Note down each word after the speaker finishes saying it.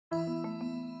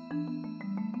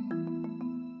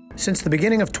Since the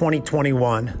beginning of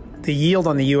 2021, the yield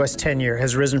on the U.S. 10-year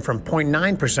has risen from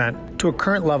 0.9% to a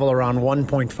current level around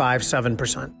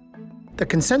 1.57%. The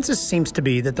consensus seems to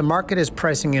be that the market is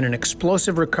pricing in an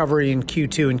explosive recovery in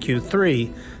Q2 and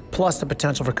Q3, plus the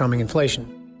potential for coming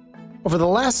inflation. Over the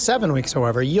last 7 weeks,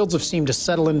 however, yields have seemed to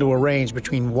settle into a range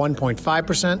between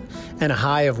 1.5% and a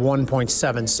high of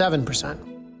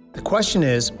 1.77%. The question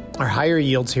is, are higher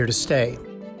yields here to stay?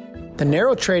 The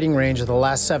narrow trading range of the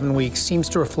last 7 weeks seems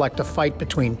to reflect a fight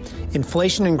between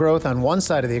inflation and growth on one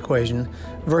side of the equation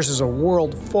versus a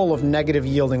world full of negative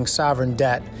yielding sovereign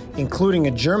debt, including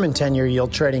a German 10-year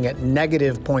yield trading at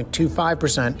negative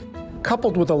 0.25%,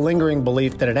 coupled with a lingering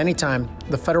belief that at any time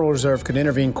the Federal Reserve could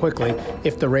intervene quickly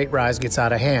if the rate rise gets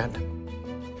out of hand.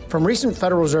 From recent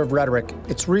Federal Reserve rhetoric,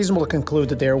 it's reasonable to conclude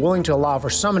that they are willing to allow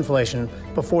for some inflation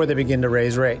before they begin to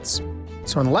raise rates.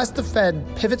 So unless the Fed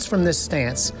pivots from this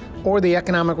stance or the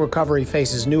economic recovery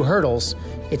faces new hurdles,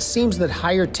 it seems that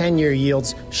higher 10-year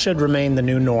yields should remain the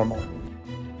new normal.